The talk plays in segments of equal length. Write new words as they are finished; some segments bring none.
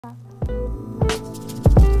Hi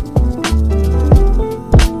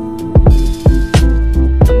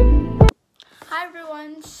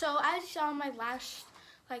everyone, so as you saw in my last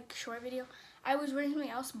short video, I was wearing something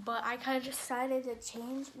else, but I kind of decided to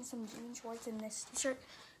change in some jean shorts and this t-shirt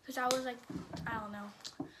because I was like, I don't know.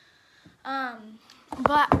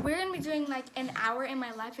 But we're gonna be doing like an hour in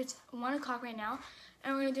my life. It's 1 o'clock right now,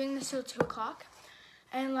 and we're gonna be doing this till 2 o'clock.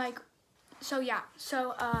 And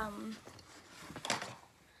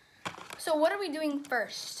so what are we doing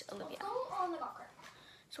first, Olivia? Let's go on the golf cart.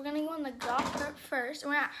 So we're gonna go on the golf cart first.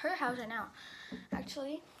 We're at her house right now,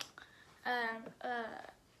 actually.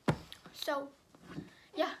 So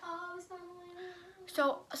yeah.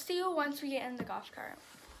 So I'll see you once we get in the golf cart.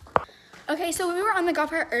 Okay, so we were on the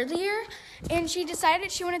golf cart earlier, and she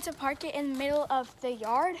decided she wanted to park it in the middle of the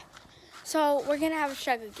yard. So we're gonna have a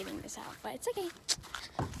struggle getting this out, but it's okay.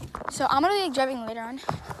 So I'm gonna be driving later on.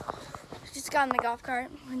 Just got in the golf cart.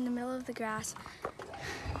 We're in the middle of the grass.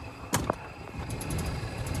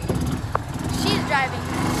 She's driving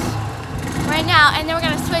this right now, and then we're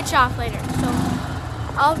gonna switch off later. So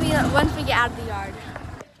I'll be once we get out of the yard.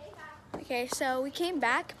 Okay, so we came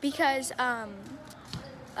back because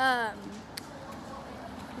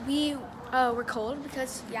we were cold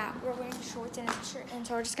because we're wearing shorts and a t-shirt, and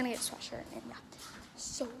so we're just gonna get a sweatshirt and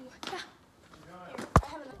So yeah.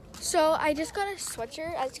 So I just got a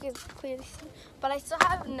sweatshirt, as you can clearly see, but I still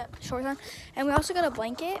have shorts on, and we also got a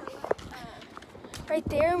blanket right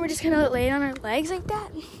there, and we're just gonna lay it on our legs like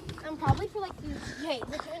that. I'm probably for like the Q&A.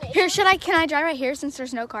 Here, can I drive right here since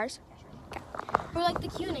there's no cars? Okay. For like the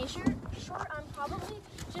Q&A short, I'm probably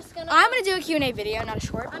just gonna. I'm gonna do a Q&A video, not a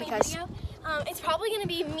short, because video. It's probably gonna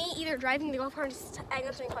be me either driving the golf cart and just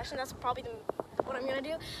answering questions. That's probably what I'm gonna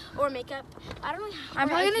do, or makeup. I don't really. I'm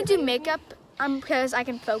probably gonna do makeup. Because I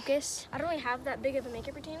can focus. I don't really have that big of a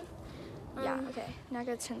makeup routine. Yeah, okay. Now I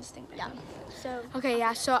gotta turn this thing back on. So. Okay,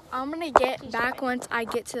 yeah, so I'm gonna get back once I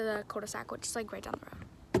get to the cul-de-sac, which is like right down the road.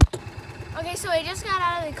 Okay, so I just got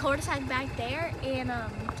out of the cul-de-sac back there, and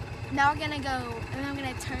now we're gonna go, and I'm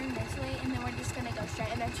gonna turn this way, and then we're just gonna go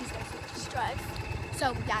straight, and then she's gonna just drive.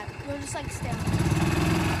 So yeah, we'll just like stay on.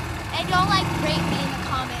 And don't rate me in the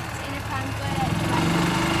comments, and if I'm good at driving.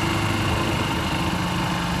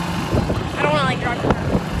 I don't want to drive around.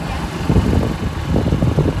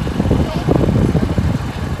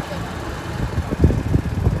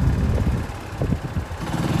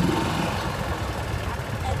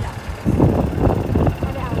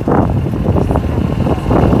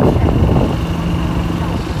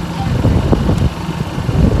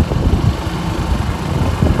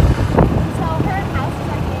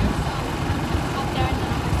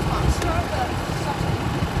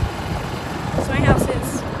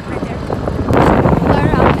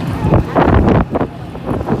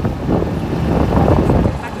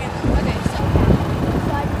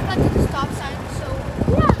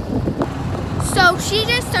 She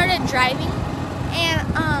just started driving, and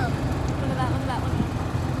look at that.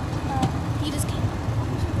 He just came.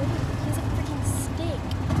 He's a freaking steak.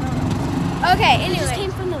 Okay, anyway. He just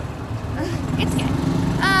came from the. It's good.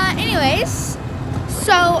 Anyways,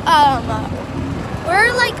 so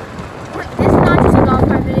this is not just a golf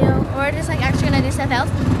cart video. We're just actually gonna do stuff else.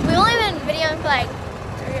 We've only been videoing for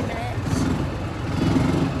 3 minutes.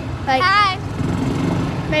 Hi.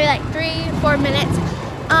 Maybe 3-4 minutes.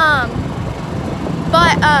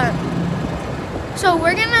 So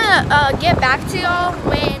we're gonna get back to y'all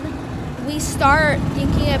when we start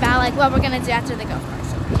thinking about what we're gonna do after the golf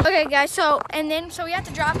cart. Okay, guys. So we have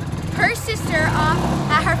to drop her sister off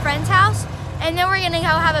at her friend's house, and then we're gonna go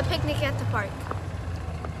have a picnic at the park.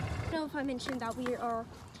 I don't know if I mentioned that we are.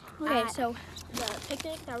 Okay, so the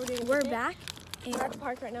picnic that we're doing. We're back. We're at the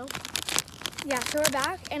park right now. Yeah, so we're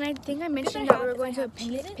back, and I think I mentioned that we were going to a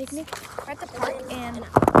picnic. We're at the park, and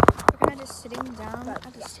we're kind of just sitting down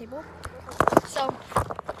at this table. So,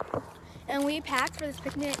 and we packed for this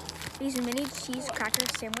picnic these mini cheese cracker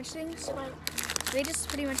sandwich things. They just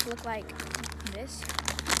pretty much look like this.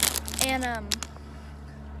 And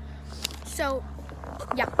so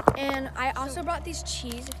yeah, and I also brought these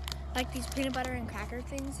cheese, these peanut butter and cracker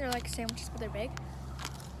things. They're like sandwiches, but they're big.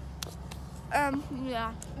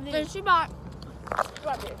 Yeah. Then she bought.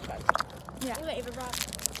 Yeah. Ava brought.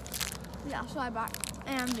 Yeah, so I bought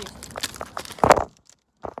these.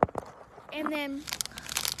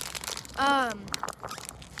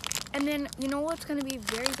 And then you know what's gonna be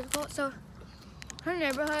very difficult? So her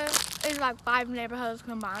neighborhood is 5 neighborhoods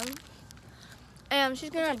combined. And she's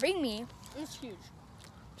gonna bring me It's huge.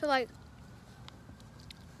 to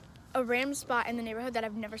a random spot in the neighborhood that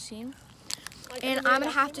I've never seen. And I'm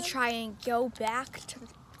gonna have to try and go back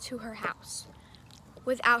to her house.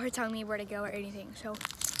 without her telling me where to go or anything. So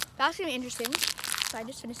that's gonna be interesting. So I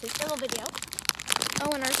just finished this little video.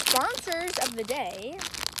 Oh, and our sponsors of the day,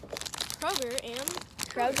 Kroger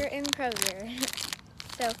and Kroger.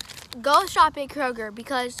 So go shop at Kroger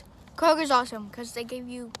because Kroger's awesome because they give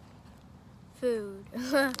you food.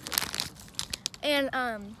 And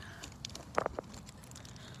I'm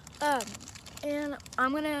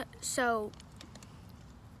gonna,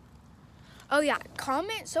 oh yeah,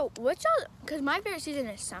 comment, so what's y'all, because my favorite season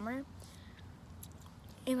is summer,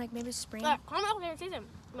 and like maybe spring. comment my favorite season.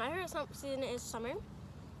 My favorite season is summer.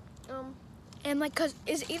 And like, cause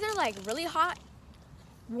it's either like really hot,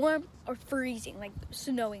 warm, or freezing, like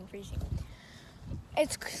snowing, freezing.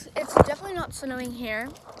 It's definitely not snowing here.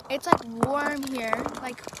 It's like warm here,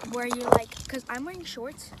 like where you like, cause I'm wearing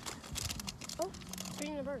shorts. Oh,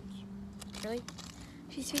 feeding the birds. Really?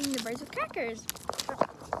 She's feeding the birds with crackers.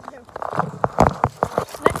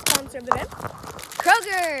 Next sponsor of the day.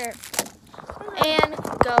 Kroger. And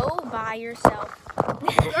go buy yourself.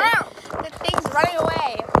 The thing's running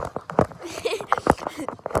away.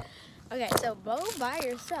 Okay, so go buy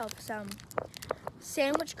yourself some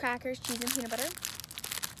sandwich crackers, cheese, and peanut butter.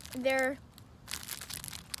 They're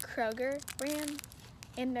Kroger brand,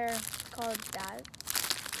 and they're called that.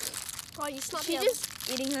 Oh, you snapped She's just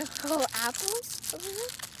eating a whole apple over here.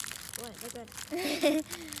 What? They're good.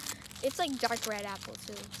 It's like dark red apple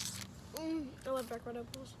too. I love dark red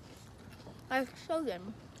apples. I showed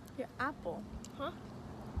them your apple. Huh?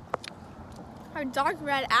 Her dark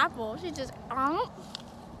red apple. She just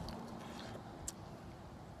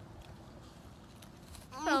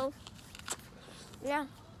So yeah.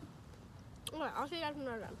 Okay, I'll see you guys when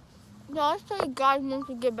I'm done. No, I'll show you guys once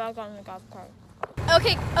we get back on the golf cart.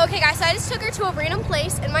 Okay, guys. So I just took her to a random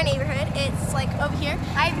place in my neighborhood. It's like over here.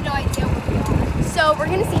 I have no idea where we are. So we're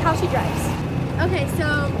gonna see how she drives. Okay,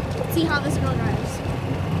 so let's see how this girl drives.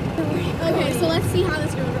 Okay, so let's see how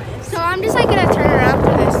this girl drives. So I'm just like gonna turn around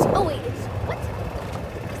for this. Oh wait, it's what?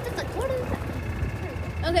 Is this like what is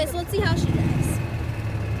that? Okay, so let's see how she drives.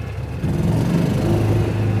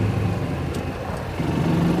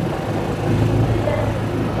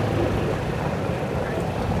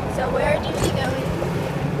 So where do you go?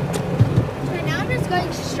 Right now I'm just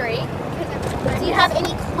going straight. Do you have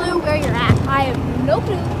any clue where you're at? I have no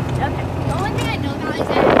clue. Okay. The only thing I know about is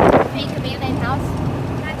that there's a fake abandoned house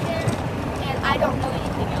back there, and I don't know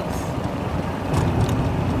anything else.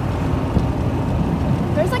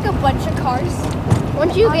 There's like a bunch of cars.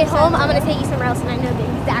 Once you get home, I'm gonna take you somewhere else, and I know the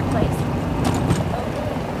exact place.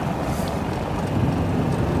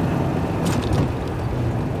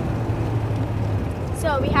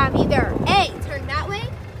 So we have either A, turn that way,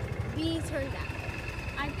 B, turn that way.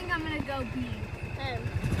 I think I'm gonna go B.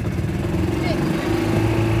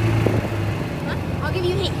 I'll give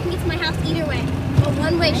you a hint. You can get to my house either way, but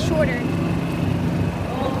one way shorter.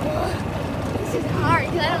 This is hard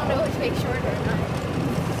because I don't know which way shorter or not.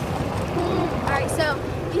 All right, so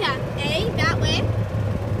we have A, that way,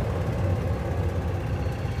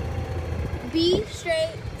 B,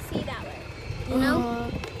 straight, C, that way. You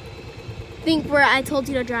know? Think where I told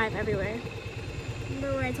you to drive everywhere.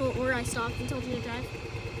 Remember where I stopped and told you to drive?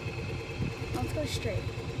 Let's go straight.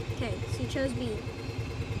 Okay, so you chose B.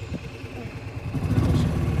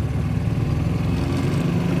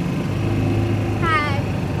 Hi.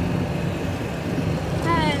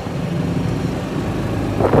 Hi.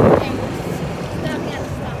 Okay. Stop.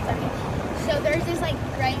 So there's this like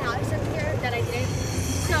gray house up here that I did.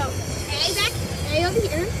 So A over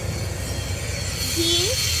here. B,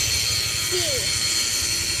 C.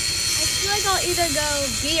 I feel like I'll either go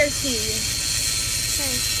B or C.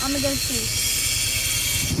 Okay, I'm gonna go C.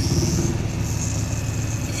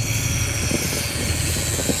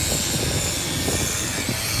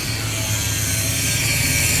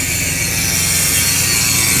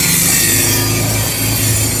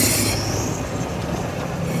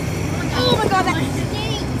 Oh my god, that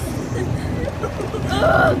stinks!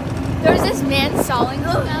 There was this man sawing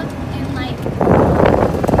stuff and like,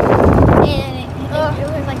 and it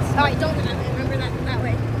was like. Alright, don't go that way. Remember that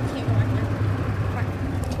way. You can't go back there. Right.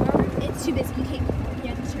 It's too busy. You can't go. You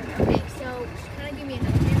have to turn. Okay, so can I give me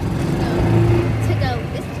another hand to go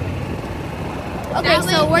this way? Okay, That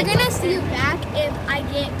so way, we're gonna see you back if I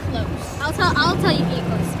get close. I'll tell you if you get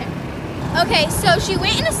close. Okay, so she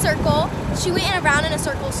went in a circle. She went around in a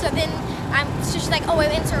circle. So then so she's like, oh, I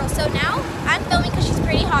went in a circle. So now I'm filming because she's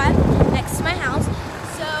pretty hot next to my house.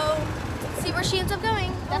 So let's see where she ends up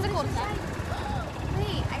going. That's a cool side.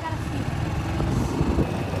 Wait, I gotta see.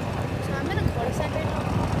 So I'm in a cul-de-sac right now.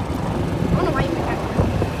 I don't know why you went back there.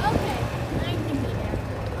 Okay, I can be there.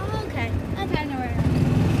 Oh, okay. Okay, I know where I am.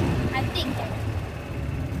 I think.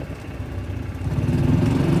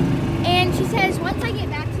 says once I get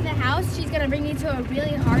back to the house, she's gonna bring me to a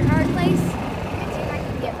really hard place and see if I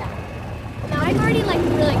can get back. Now I'm already like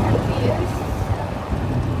really confused.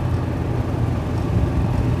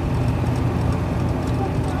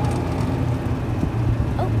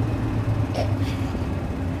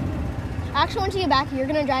 Actually, once you get back, you're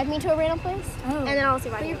gonna drive me to a random place, and then I'll see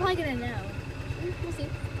if I can. But you're probably gonna know. We'll see. You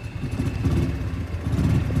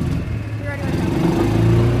already went down.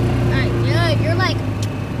 Alright, yeah, you're like,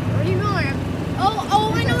 where do you know where I am?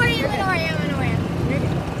 Oh, I know where I am. I know where I am. I know where I am. You're good.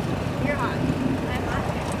 You're hot. I'm hot.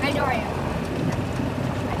 I know where I am.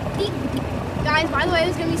 Guys, by the way,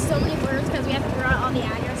 there's gonna be so many words because we have to throw out all the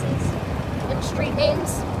addresses and street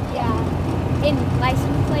names. Yeah. In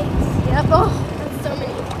license plates. Yep. Oh, that's so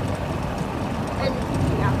many. And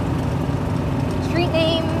yeah, street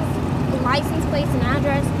names, license plates, and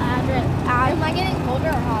address. Am I getting colder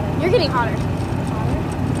or hotter? You're getting hotter.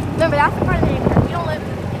 Remember, that's the part of the neighborhood. We don't live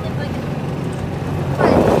like.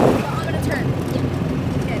 Fine. So I'm gonna turn. Yeah.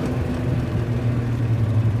 Good.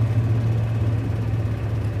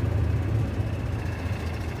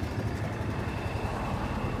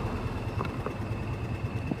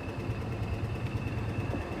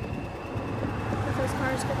 If those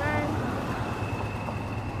cars go by.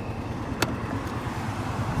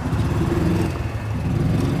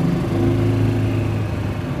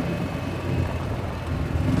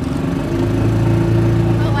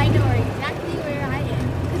 Oh, I know exactly where I am.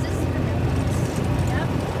 Because this is the notes. Yep.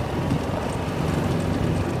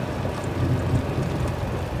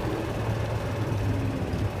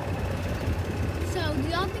 So, do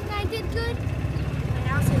y'all think I did good? My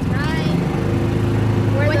house is right.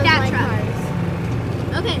 Where With those that white truck. cars?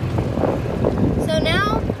 Okay. So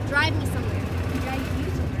now, drive me somewhere. Drive you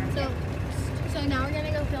somewhere. So So now we're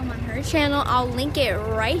gonna go film on her channel. I'll link it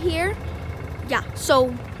right here. Yeah,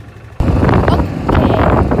 so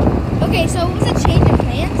okay, so it was a change of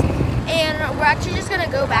plans, and we're actually just gonna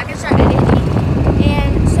go back and start editing.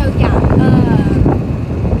 And so yeah,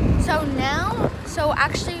 so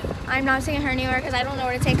actually I'm not taking her anywhere because I don't know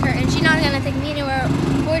where to take her, and she's not gonna take me anywhere.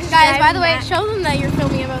 We're just guys, by driving the way, back. show them that you're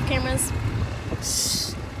filming on both cameras.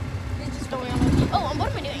 They just don't know. Oh, what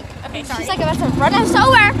am I doing? Okay, sorry. She's like about to run us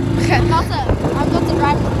over. I'm about to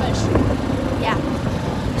drive in the bush. Yeah.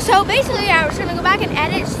 So basically, yeah, we're just gonna go back and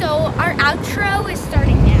edit. So our outro is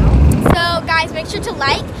starting now. So guys, make sure to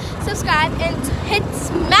like, subscribe, and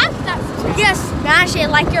smash that subscribe. Yes, smash it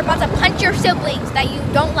like you're about to punch your siblings that you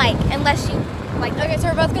don't like, unless you like. Okay, so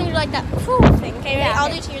we're both gonna do like that thing. Okay, Yeah, I'll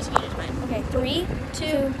okay. do cheers and you do mine. Okay, 3,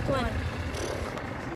 2, 1.